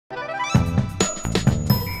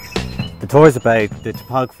tour is about the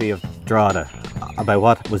topography of Drogheda, about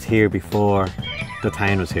what was here before the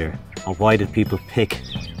town was here, and why did people pick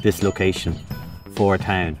this location for a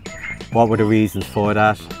town. What were the reasons for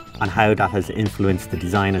that, and how that has influenced the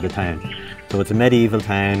design of the town. So it's a medieval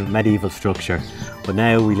town, medieval structure, but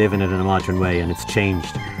now we live in it in a modern way, and it's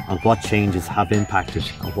changed, and what changes have impacted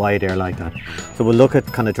and why they're like that. So we'll look at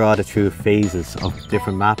kind of Drogheda through phases of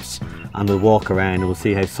different maps, and we'll walk around and we'll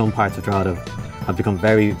see how some parts of Drogheda have become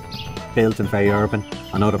very built and very urban,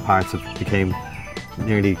 and other parts have become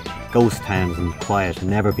nearly ghost towns and quiet and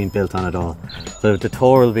never been built on at all. So the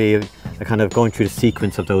tour will be a kind of going through the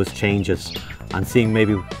sequence of those changes and seeing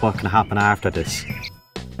maybe what can happen after this.